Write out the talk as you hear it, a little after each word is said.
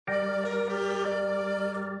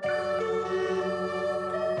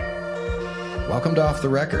Welcome to Off the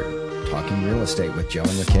Record, talking real estate with Joe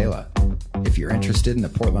and Michaela. If you're interested in the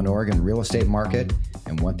Portland, Oregon real estate market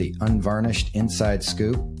and want the unvarnished inside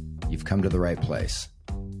scoop, you've come to the right place.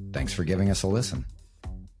 Thanks for giving us a listen.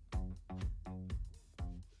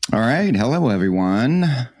 All right. Hello, everyone.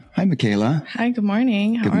 Hi, Michaela. Hi, good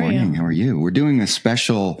morning. Good morning. How are you? We're doing a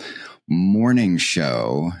special morning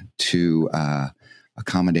show to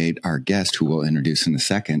accommodate our guest, who we'll introduce in a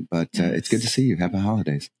second. But It's good to see you. Happy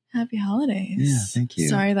holidays. Happy holidays. Yeah, thank you.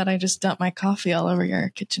 Sorry that I just dumped my coffee all over your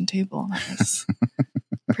kitchen table. That was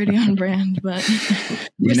pretty on brand, but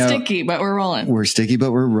we're sticky, but we're rolling. We're sticky,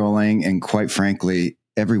 but we're rolling. And quite frankly,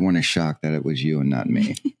 everyone is shocked that it was you and not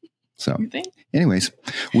me. So anyways,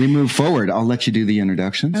 we move forward. I'll let you do the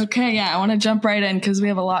introductions. Okay. Yeah. I want to jump right in because we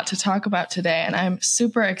have a lot to talk about today, and I'm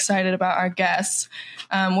super excited about our guests.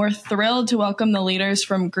 We're thrilled to welcome the leaders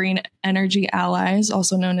from Green Energy Allies,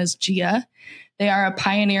 also known as GEA. They are a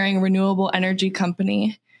pioneering renewable energy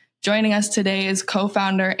company. Joining us today is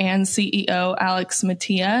co-founder and CEO Alex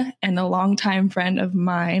Mattia, and a longtime friend of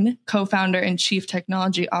mine, co-founder and chief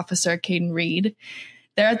technology officer Caden Reed.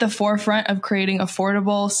 They're at the forefront of creating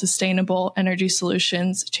affordable, sustainable energy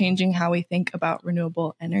solutions, changing how we think about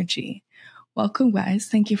renewable energy. Welcome, guys.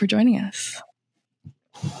 Thank you for joining us.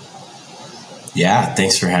 Yeah,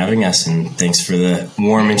 thanks for having us, and thanks for the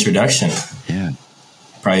warm introduction. Yeah.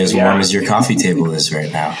 Probably as warm as your coffee table is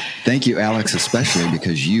right now. Thank you, Alex, especially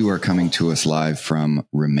because you are coming to us live from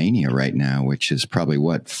Romania right now, which is probably,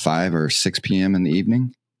 5 or 6 p.m. in the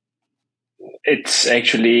evening? It's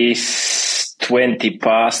actually 20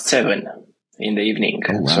 past 7 in the evening.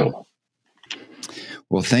 Oh, wow.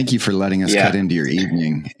 Well, thank you for letting us cut into your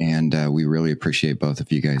evening, and we really appreciate both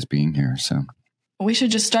of you guys being here. So we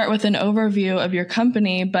should just start with an overview of your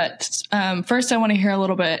company, but first I want to hear a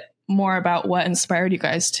little bit more about what inspired you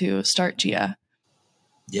guys to start GEA.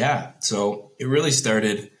 Yeah, so it really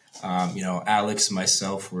started, Alex and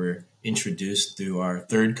myself were introduced through our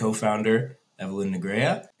third co-founder, Evelyn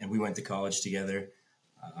Negrea, and we went to college together.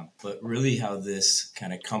 But really how this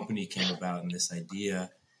kind of company came about and this idea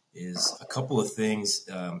is a couple of things.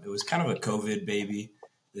 It was kind of a COVID baby,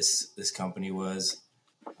 this company was,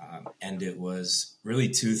 and it was really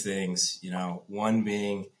two things, one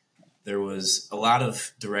being there was a lot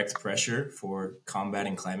of direct pressure for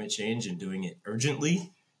combating climate change and doing it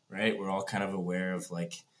urgently, right? We're all kind of aware of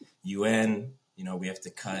UN, we have to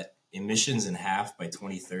cut emissions in half by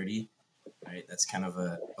 2030, right? That's kind of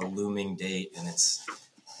a looming date, and it's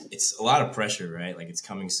a lot of pressure, right? It's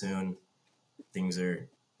coming soon. Things are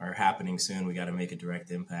happening soon. We got to make a direct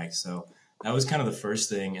impact. So that was kind of the first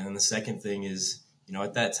thing. And then the second thing is,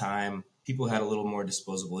 at that time, people had a little more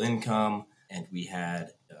disposable income, and we had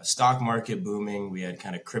a stock market booming. We had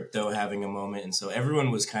kind of crypto having a moment. And so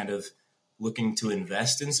everyone was kind of looking to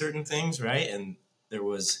invest in certain things, right? And there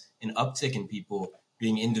was an uptick in people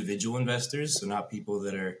being individual investors. So not people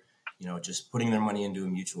that are, just putting their money into a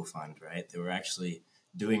mutual fund, right? They were actually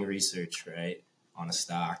doing research, right, on a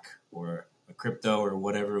stock or a crypto or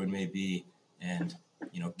whatever it may be, and,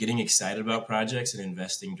 getting excited about projects and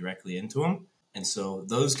investing directly into them. And so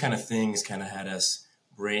those kind of things kind of had us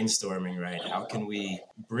brainstorming, right? How can we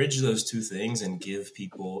bridge those two things and give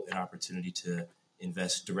people an opportunity to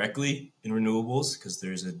invest directly in renewables because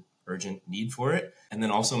there's an urgent need for it, and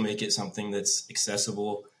then also make it something that's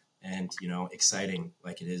accessible and, exciting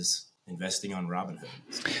like it is investing on Robinhood.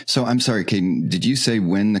 So I'm sorry, Caden, did you say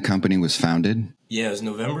when the company was founded? Yeah, it was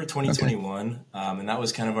November 2021. Okay. And that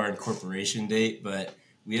was kind of our incorporation date, but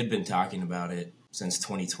we had been talking about it since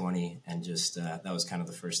 2020, and just that was kind of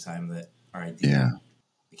the first time that our idea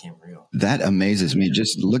became real. That amazes me.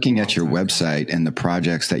 Just looking at your website and the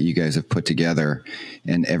projects that you guys have put together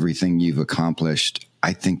and everything you've accomplished,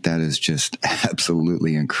 I think that is just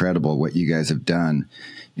absolutely incredible what you guys have done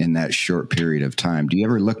in that short period of time. Do you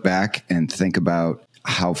ever look back and think about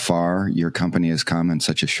how far your company has come in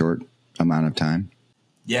such a short amount of time?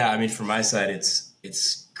 Yeah, I mean, from my side,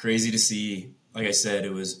 it's crazy to see. Like I said,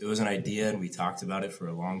 it was an idea, and we talked about it for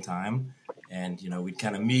a long time. And, we'd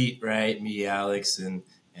kind of meet, right? Me, Alex, and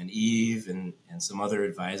Eve, and some other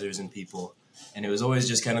advisors and people. And it was always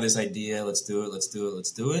just kind of this idea, let's do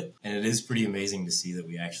it. And it is pretty amazing to see that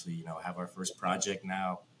we actually, have our first project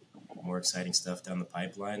now, more exciting stuff down the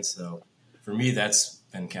pipeline. So for me, that's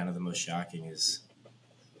been kind of the most shocking, is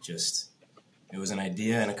just it was an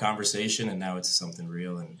idea and a conversation, and now it's something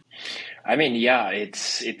real. And I mean,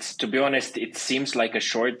 it's to be honest, it seems like a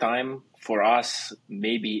short time for us.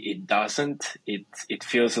 Maybe it doesn't. It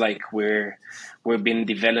feels like we've been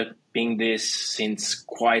developing this since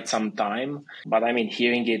quite some time. But I mean,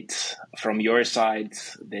 hearing it from your side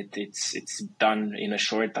that it's done in a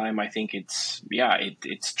short time. I think it's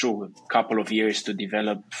true. A couple of years to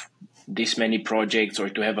develop this many projects or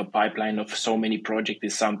to have a pipeline of so many projects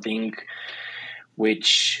is something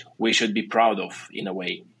which we should be proud of in a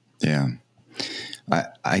way. Yeah.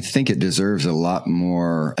 I think it deserves a lot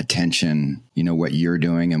more attention, what you're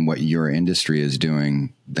doing and what your industry is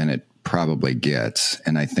doing than it probably gets.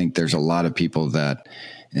 And I think there's a lot of people that,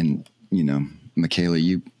 and, Michaela,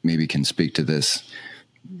 you maybe can speak to this,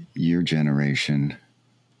 your generation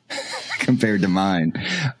compared to mine.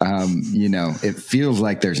 It feels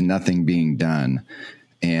like there's nothing being done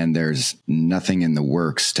and there's nothing in the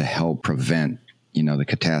works to help prevent the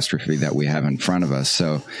catastrophe that we have in front of us.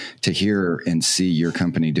 So to hear and see your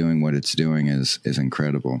company doing what it's doing is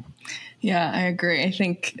incredible. Yeah, I agree. I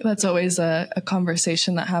think that's always a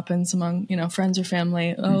conversation that happens among, friends or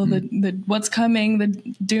family. Oh, the what's coming, the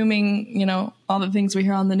dooming, all the things we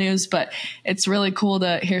hear on the news, but it's really cool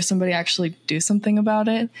to hear somebody actually do something about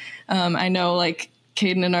it. I know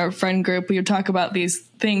Caden and our friend group, we would talk about these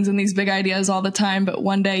things and these big ideas all the time. But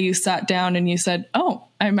one day you sat down and you said, oh,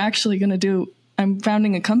 I'm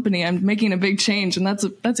founding a company. I'm making a big change. And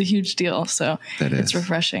that's a huge deal. So it's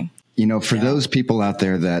refreshing. For those people out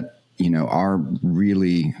there that, are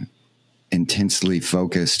really intensely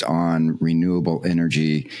focused on renewable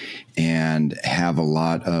energy and have a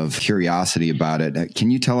lot of curiosity about it, can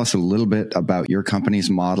you tell us a little bit about your company's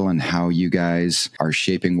model and how you guys are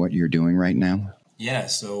shaping what you're doing right now? Yeah.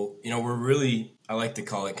 So, we're really, I like to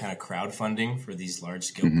call it kind of crowdfunding for these large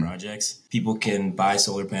scale projects. People can buy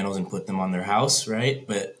solar panels and put them on their house, right?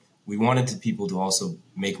 But we wanted people to also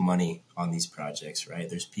make money on these projects, right?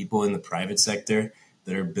 There's people in the private sector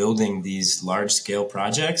that are building these large scale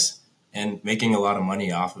projects and making a lot of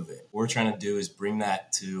money off of it. What we're trying to do is bring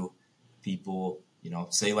that to people,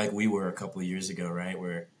 say like we were a couple of years ago, right?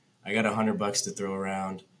 Where I got $100 to throw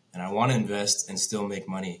around and I want to invest and still make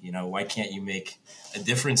money. Why can't you make a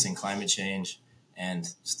difference in climate change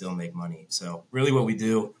and still make money? So really what we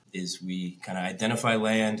do is we kind of identify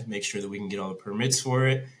land, make sure that we can get all the permits for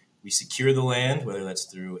it. We secure the land, whether that's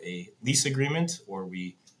through a lease agreement or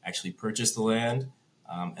we actually purchase the land.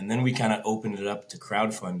 And then we kind of open it up to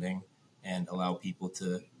crowdfunding and allow people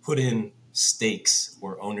to put in stakes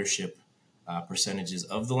or ownership percentages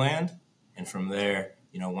of the land. And from there,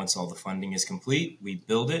 once all the funding is complete, we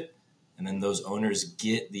build it. And then those owners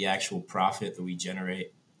get the actual profit that we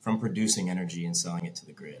generate from producing energy and selling it to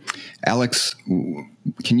the grid. Alex,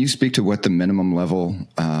 can you speak to what the minimum level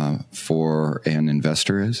for an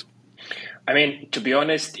investor is? I mean, to be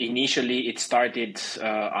honest, initially it started,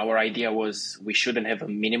 our idea was we shouldn't have a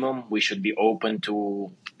minimum. We should be open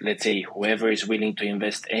to, let's say, whoever is willing to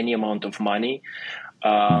invest any amount of money.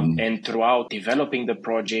 And throughout developing the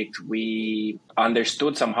project, we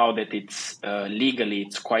understood somehow that legally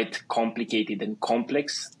it's quite complicated and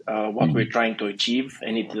complex, what we're trying to achieve.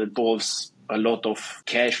 And it involves a lot of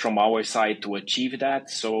cash from our side to achieve that.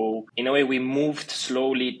 So in a way, we moved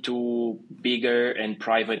slowly to bigger and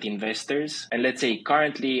private investors. And let's say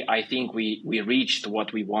currently, I think we reached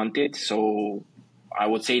what we wanted. So I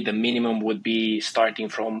would say the minimum would be starting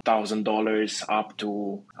from $1,000 up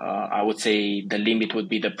to, I would say the limit would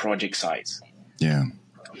be the project size. Yeah.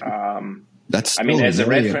 That's a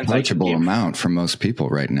very approachable amount for most people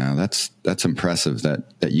right now. That's impressive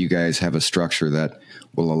that you guys have a structure that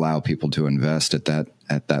will allow people to invest at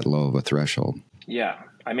that low of a threshold. Yeah.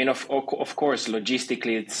 I mean, of course,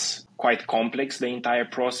 logistically, it's quite complex, the entire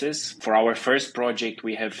process. For our first project,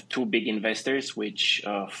 we have two big investors which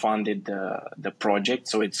funded the project.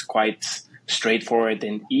 So it's quite straightforward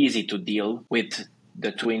and easy to deal with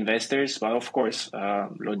the two investors. But of course,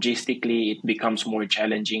 logistically, it becomes more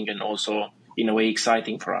challenging and also in a way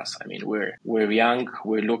exciting for us. I mean, we're young,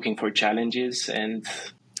 we're looking for challenges, and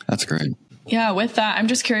that's great. Yeah, with that, I'm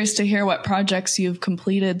just curious to hear what projects you've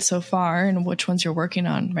completed so far and which ones you're working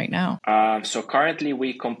on right now. So currently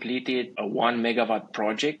we completed a 1 megawatt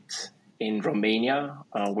project in Romania.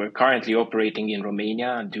 We're currently operating in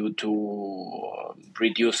Romania due to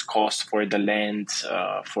reduced costs for the land,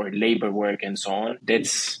 for labor work and so on.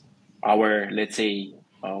 That's our, let's say,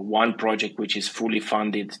 one project which is fully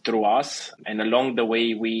funded through us. And along the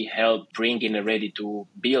way, we help bring in a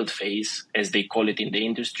ready-to-build phase, as they call it in the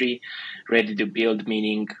industry. Ready-to-build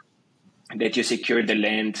meaning that you secure the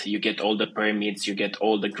land, you get all the permits, you get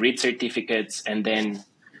all the grid certificates, and then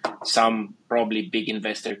some probably big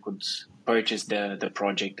investor could purchase the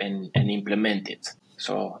project and implement it.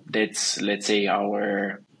 So that's, let's say,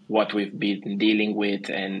 what we've been dealing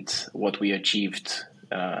with and what we achieved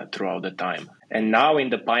throughout the time. And now in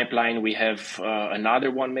the pipeline, we have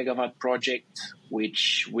another 1 megawatt project,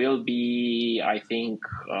 which will be, I think,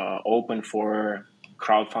 open for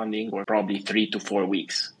crowdfunding or probably 3 to 4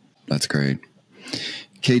 weeks. That's great.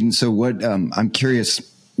 Caden, so what, I'm curious,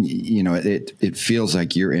 it feels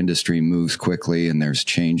like your industry moves quickly and there's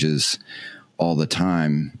changes all the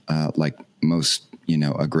time, like most,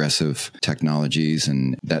 aggressive technologies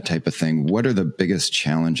and that type of thing. What are the biggest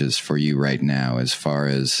challenges for you right now as far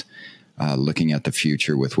as looking at the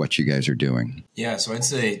future with what you guys are doing? Yeah, so I'd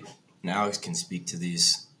say Alex can speak to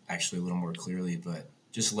these actually a little more clearly, but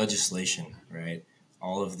just legislation, right?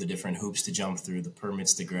 All of the different hoops to jump through, the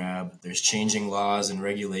permits to grab. There's changing laws and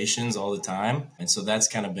regulations all the time. And so that's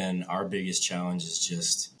kind of been our biggest challenge, is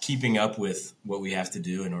just keeping up with what we have to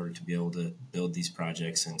do in order to be able to build these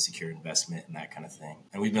projects and secure investment and that kind of thing.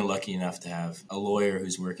 And we've been lucky enough to have a lawyer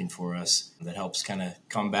who's working for us that helps kind of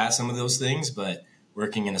combat some of those things. But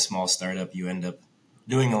working in a small startup, you end up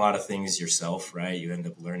doing a lot of things yourself, right? You end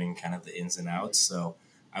up learning kind of the ins and outs. So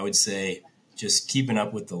I would say just keeping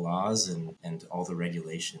up with the laws and all the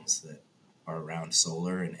regulations that are around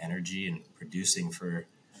solar and energy and producing for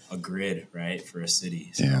a grid, right, for a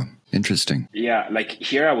city. So. Yeah, interesting. Yeah, like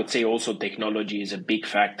here I would say also technology is a big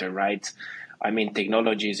factor, right? I mean,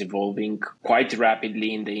 technology is evolving quite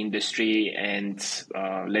rapidly in the industry, and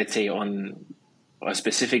let's say on a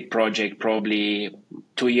specific project, probably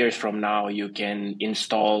 2 years from now, you can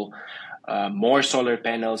install more solar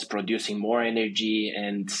panels, producing more energy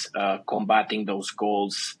and combating those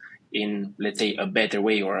goals in, let's say, a better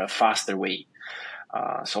way or a faster way.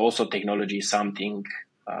 So also technology is something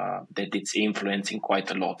that it's influencing quite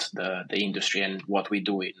a lot the industry and what we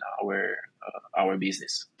do in our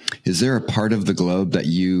business. Is there a part of the globe that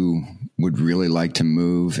you would really like to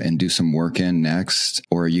move and do some work in next,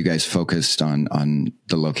 or are you guys focused on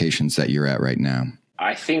the locations that you're at right now?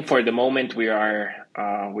 I think for the moment we are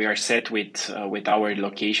set with our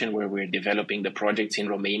location where we're developing the projects in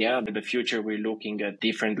Romania. In the future, we're looking at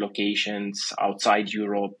different locations outside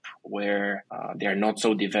Europe where they are not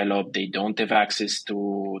so developed. They don't have access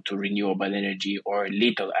to renewable energy or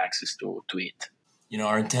little access to it.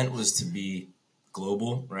 Our intent was to be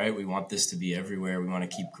global, right? We want this to be everywhere. We want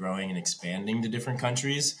to keep growing and expanding to different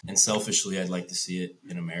countries. And selfishly, I'd like to see it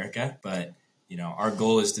in America. But our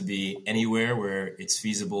goal is to be anywhere where it's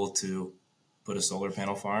feasible to put a solar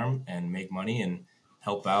panel farm and make money and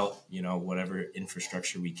help out, whatever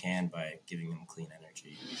infrastructure we can by giving them clean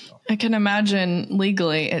energy. So. I can imagine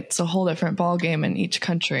legally it's a whole different ballgame in each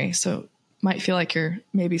country. So it might feel like you're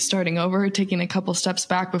maybe starting over, taking a couple steps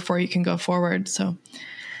back before you can go forward. So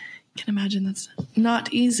I can imagine that's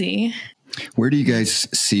not easy. Where do you guys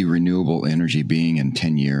see renewable energy being in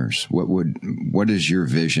 10 years? What is your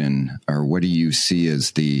vision, or what do you see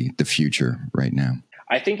as the future right now?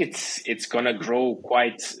 I think it's going to grow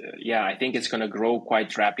quite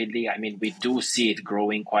rapidly. I mean, we do see it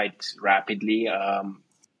growing quite rapidly.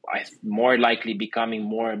 More likely becoming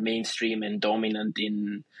more mainstream and dominant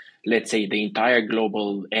in, let's say, the entire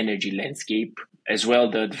global energy landscape. As well,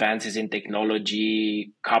 the advances in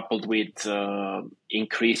technology coupled with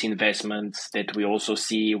increased investments that we also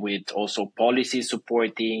see with also policy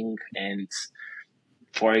supporting. And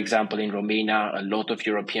for example, in Romania, a lot of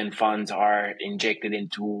European funds are injected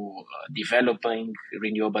into developing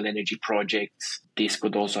renewable energy projects. This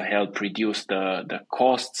could also help reduce the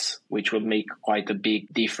costs, which will make quite a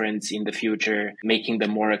big difference in the future, making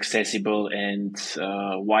them more accessible and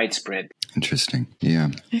widespread. Interesting. Yeah.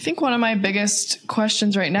 I think one of my biggest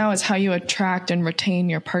questions right now is how you attract and retain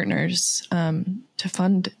your partners to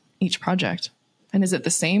fund each project. And is it the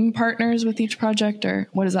same partners with each project, or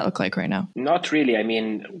what does that look like right now? Not really. I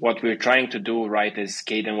mean, what we're trying to do, right, as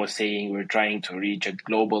Caden was saying, we're trying to reach a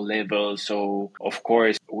global level. So, of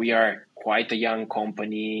course, we are quite a young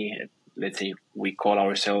company. Let's say we call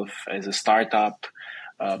ourselves as a startup.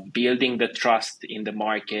 Building the trust in the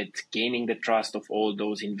market, gaining the trust of all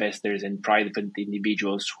those investors and private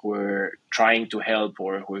individuals who are trying to help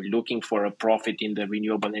or who are looking for a profit in the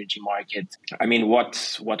renewable energy market. I mean,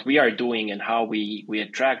 what we are doing and how we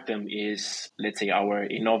attract them is, let's say, our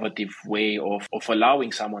innovative way of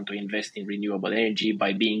allowing someone to invest in renewable energy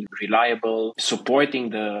by being reliable,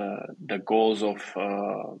 supporting the goals of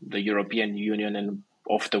the European Union and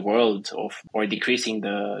of the world or decreasing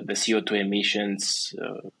the CO2 emissions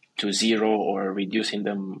to zero or reducing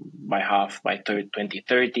them by half by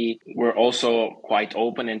 2030. We're also quite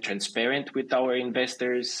open and transparent with our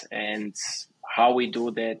investors, and how we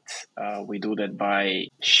do that by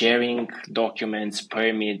sharing documents,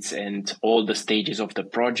 permits, and all the stages of the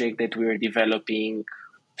project that we're developing.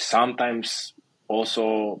 Sometimes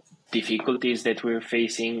also difficulties that we're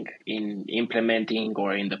facing in implementing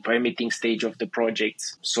or in the permitting stage of the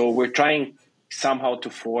projects. So we're trying somehow to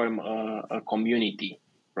form a community,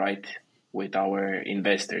 right, with our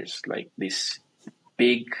investors, like this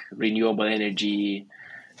big renewable energy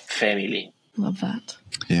family. Love that.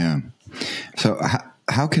 Yeah. So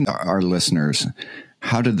how can our listeners,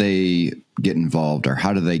 how do they get involved, or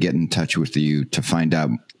how do they get in touch with you to find out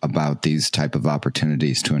about these type of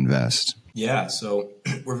opportunities to invest? Yeah, so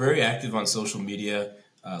we're very active on social media,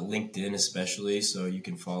 LinkedIn especially. So you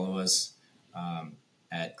can follow us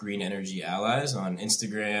at Green Energy Allies on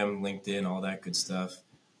Instagram, LinkedIn, all that good stuff.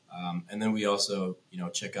 And then we also,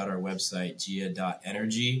 check out our website,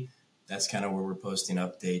 gia.energy. That's kind of where we're posting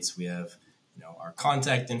updates. We have, our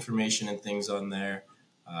contact information and things on there.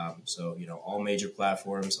 So, all major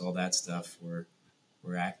platforms, all that stuff,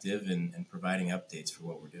 we're active and providing updates for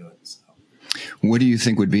what we're doing. So. What do you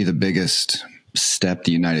think would be the biggest step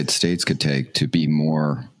the United States could take to be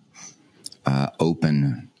more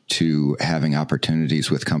open to having opportunities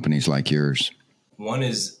with companies like yours? One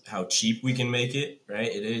is how cheap we can make it, right?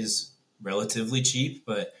 It is relatively cheap,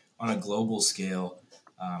 but on a global scale,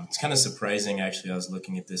 it's kind of surprising. Actually, I was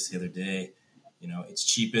looking at this the other day. It's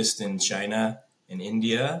cheapest in China and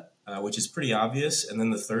India, which is pretty obvious. And then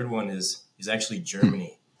the third one is actually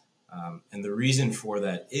Germany. And the reason for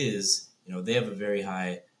that is, they have a very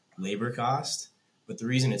high labor cost, but the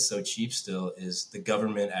reason it's so cheap still is the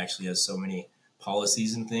government actually has so many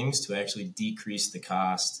policies and things to actually decrease the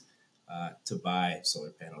cost to buy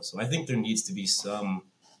solar panels. So I think there needs to be some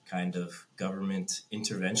kind of government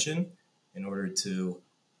intervention in order to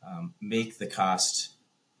make the cost,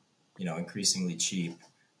 increasingly cheap,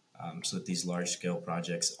 so that these large scale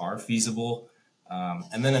projects are feasible.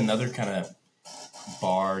 And then another kind of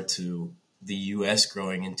bar to the U.S.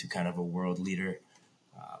 growing into kind of a world leader,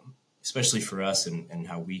 especially for us and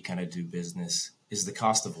how we kind of do business, is the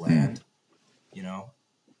cost of land.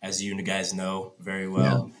 As you guys know very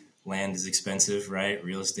well, land is expensive, right?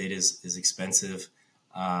 Real estate is expensive.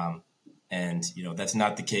 And, that's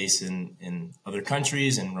not the case in other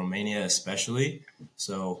countries, in Romania especially.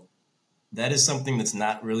 So that is something that's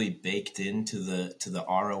not really baked into the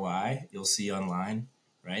ROI you'll see online,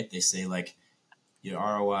 right? They say like your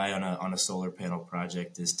ROI on a solar panel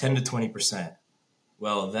project is 10 to 20%.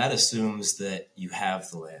 Well, that assumes that you have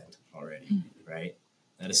the land already, right?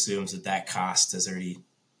 That assumes that cost is already,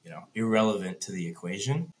 irrelevant to the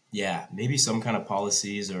equation. Yeah, maybe some kind of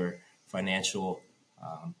policies or financial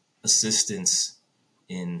assistance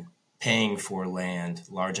in paying for land,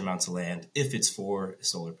 large amounts of land, if it's for a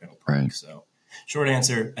solar panel project. Right. So short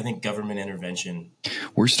answer, I think government intervention.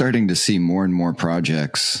 We're starting to see more and more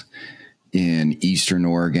projects in Eastern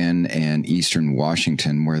Oregon and Eastern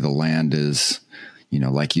Washington where the land is,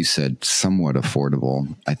 like you said, somewhat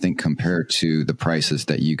affordable. I think compared to the prices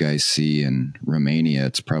that you guys see in Romania,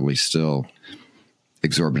 it's probably still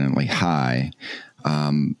exorbitantly high.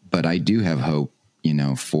 But I do have hope,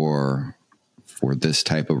 for this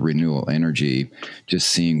type of renewable energy, just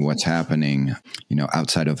seeing what's happening,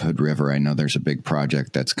 outside of Hood River. I know there's a big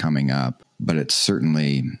project that's coming up, but it's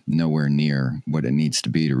certainly nowhere near what it needs to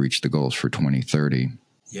be to reach the goals for 2030.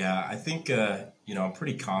 Yeah, I think, I'm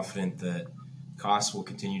pretty confident that costs will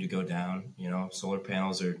continue to go down. Solar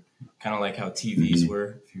panels are kind of like how TVs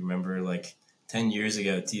were. If you remember, like 10 years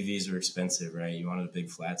ago, TVs were expensive, right? You wanted a big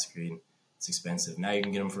flat screen. It's expensive. Now you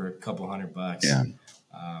can get them for a couple $100. Yeah.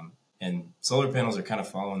 And solar panels are kind of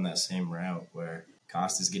following that same route where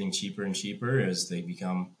cost is getting cheaper and cheaper as they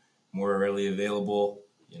become more readily available,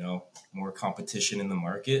 more competition in the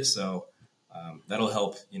market. So that'll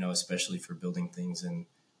help, especially for building things in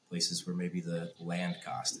places where maybe the land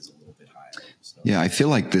cost is a little bit higher. So. Yeah, I feel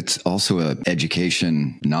like that's also an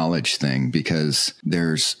education knowledge thing because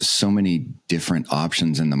there's so many different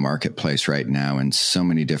options in the marketplace right now and so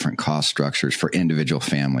many different cost structures for individual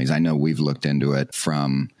families. I know we've looked into it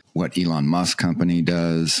from what Elon Musk company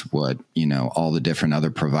does, what, all the different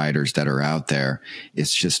other providers that are out there.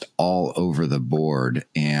 It's just all over the board.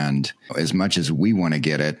 And as much as we want to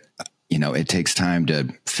get it, it takes time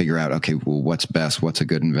to figure out, okay, well, what's best? What's a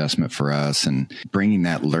good investment for us? And bringing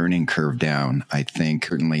that learning curve down, I think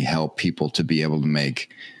certainly help people to be able to make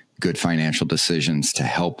good financial decisions to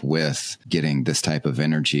help with getting this type of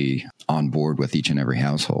energy on board with each and every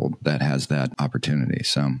household that has that opportunity.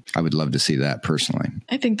 So I would love to see that personally.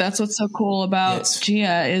 I think that's what's so cool about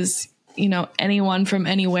GIA is, anyone from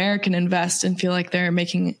anywhere can invest and feel like they're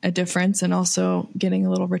making a difference and also getting a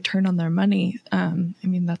little return on their money.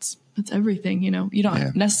 That's everything, you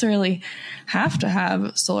don't necessarily have to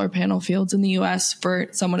have solar panel fields in the US for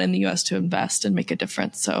someone in the US to invest and make a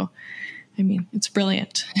difference. So I mean, it's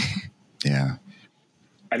brilliant. Yeah.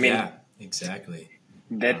 I mean, yeah, exactly.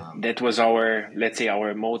 that was our, let's say,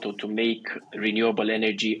 our motto, to make renewable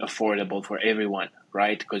energy affordable for everyone,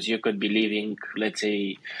 right? Because you could be living, let's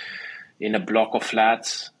say, in a block of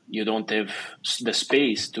flats, you don't have the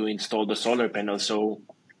space to install the solar panel. So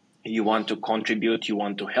you want to contribute, you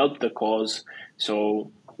want to help the cause.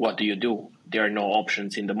 So what do? There are no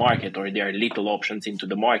options in the market, or there are little options into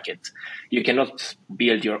the market. You cannot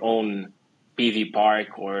build your own PV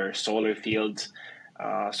park or solar fields.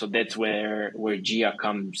 So that's where GIA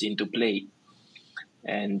comes into play.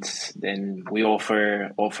 And then we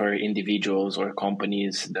offer individuals or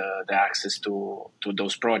companies the access to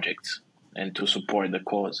those projects and to support the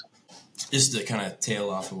cause. Just to kind of tail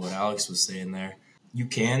off of what Alex was saying there, you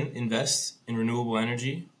can invest in renewable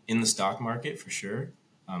energy in the stock market for sure.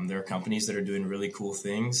 There are companies that are doing really cool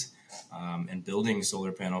things and building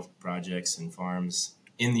solar panel projects and farms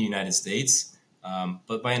in the United States.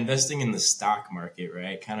 But by investing in the stock market,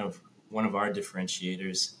 right, kind of one of our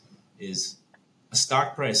differentiators is a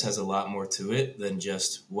stock price has a lot more to it than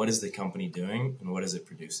just what is the company doing and what is it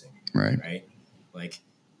producing, right? Like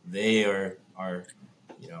they are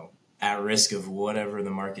at risk of whatever the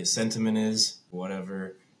market sentiment is,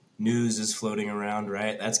 whatever news is floating around,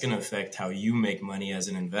 right? That's going to affect how you make money as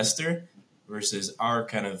an investor, versus our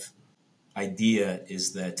kind of idea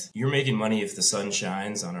is that you're making money if the sun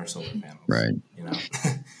shines on our solar panels, right?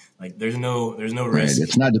 Like there's no risk. Right.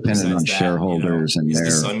 It's not dependent on shareholders and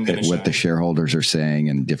what the shareholders are saying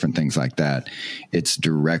and different things like that. It's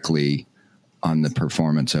directly on the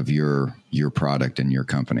performance of your product and your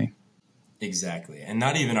company. Exactly. And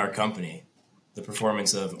not even our company, the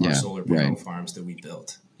performance of our solar panel farms that we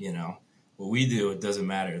built. What we do, it doesn't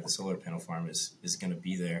matter. The solar panel farm is going to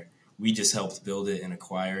be there. We just helped build it and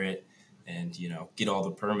acquire it and, get all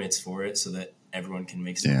the permits for it so that everyone can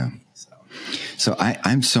make some money. So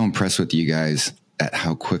I'm so impressed with you guys at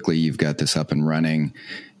how quickly you've got this up and running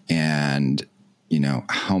and,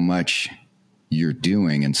 how much you're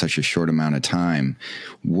doing in such a short amount of time.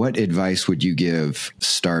 What advice would you give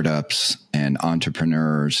startups and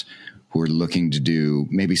entrepreneurs who are looking to do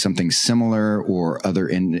maybe something similar or other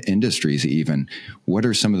industries even? What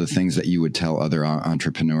are some of the things that you would tell other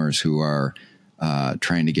entrepreneurs who are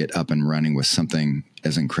trying to get up and running with something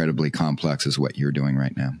as incredibly complex as what you're doing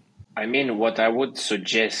right now? I mean, what I would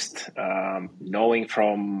suggest, knowing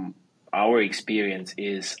from our experience,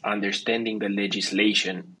 is understanding the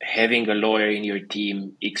legislation, having a lawyer in your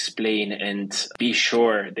team explain and be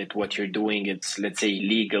sure that what you're doing is, let's say,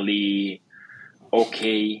 legally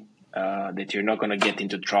okay, that you're not going to get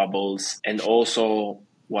into troubles. And also,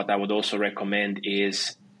 what I would also recommend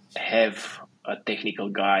is have a technical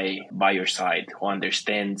guy by your side who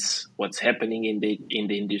understands what's happening in the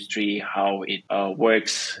industry, how it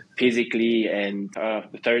works physically. And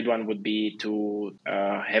the third one would be to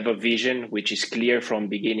have a vision which is clear from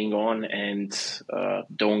beginning on, and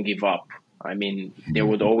don't give up. I mean, there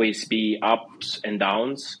would always be ups and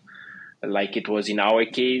downs, like it was in our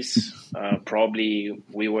case. Probably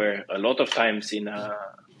we were a lot of times in a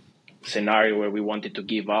scenario where we wanted to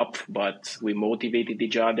give up, but we motivated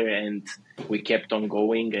each other and we kept on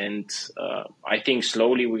going. And I think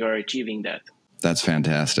slowly we are achieving that. That's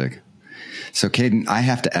fantastic. So Caden, I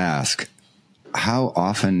have to ask, how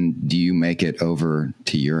often do you make it over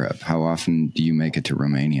to Europe? How often do you make it to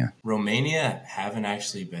Romania? Romania haven't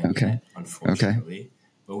actually been yet, unfortunately. Okay.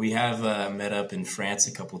 But we have met up in France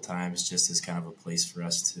a couple times, just as kind of a place for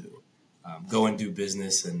us to go and do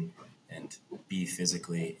business and be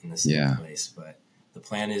physically in the same place. But the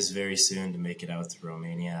plan is very soon to make it out to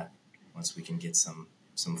Romania once we can get some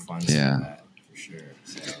funds for that, for sure.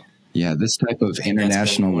 So, this type of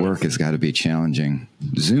international work has got to be challenging.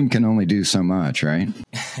 Zoom can only do so much, right?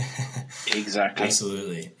 Exactly.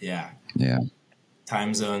 Absolutely. Yeah.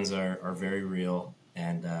 Time zones are very real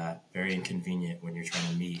and very inconvenient when you're trying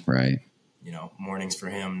to meet. Right. Mornings for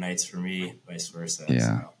him, nights for me, vice versa. Yeah.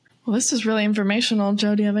 So. Well, this is really informational.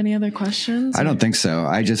 Joe, do you have any other questions? I don't think so.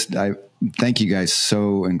 I thank you guys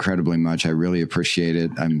so incredibly much. I really appreciate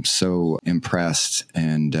it. I'm so impressed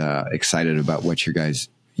and excited about what you guys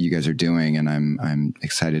are doing, and I'm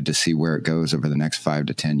excited to see where it goes over the next 5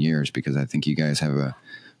 to 10 years, because I think you guys have a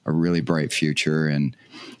really bright future, and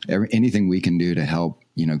anything we can do to help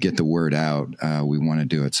get the word out, we want to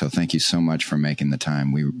do it. So thank you so much for making the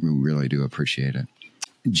time. We really do appreciate it.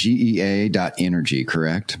 GEA.energy,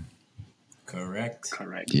 correct?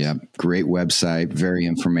 Correct. Yeah, great website, very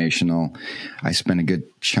informational. I spent a good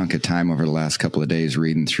chunk of time over the last couple of days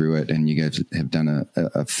reading through it, and you guys have done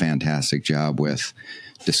a fantastic job with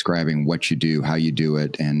describing what you do, how you do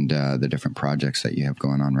it, and the different projects that you have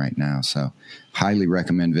going on right now. So highly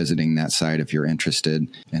recommend visiting that site if you're interested.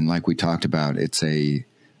 And like we talked about, it's a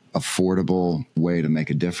affordable way to make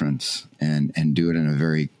a difference and do it in a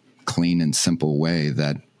very clean and simple way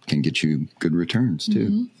that can get you good returns too.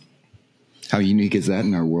 Mm-hmm. How unique is that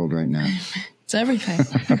in our world right now? It's everything.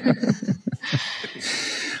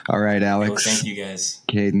 All right, Alex. Well, thank you guys.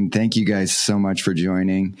 Caden, thank you guys so much for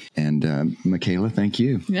joining. And Michaela, thank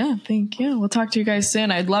you. Yeah, thank you. We'll talk to you guys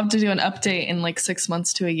soon. I'd love to do an update in like 6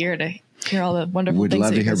 months to a year to hear all the wonderful things. Would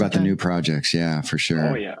love to hear about the new projects. Yeah, for sure.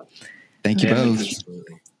 Oh, yeah. Thank you both.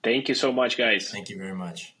 Absolutely. Thank you so much, guys. Thank you very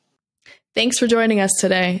much. Thanks for joining us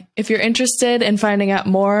today. If you're interested in finding out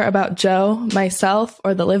more about Joe, myself,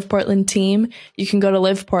 or the Live Portland team, you can go to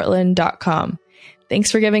liveportland.com. Thanks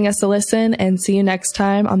for giving us a listen, and see you next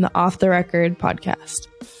time on the Off the Record podcast.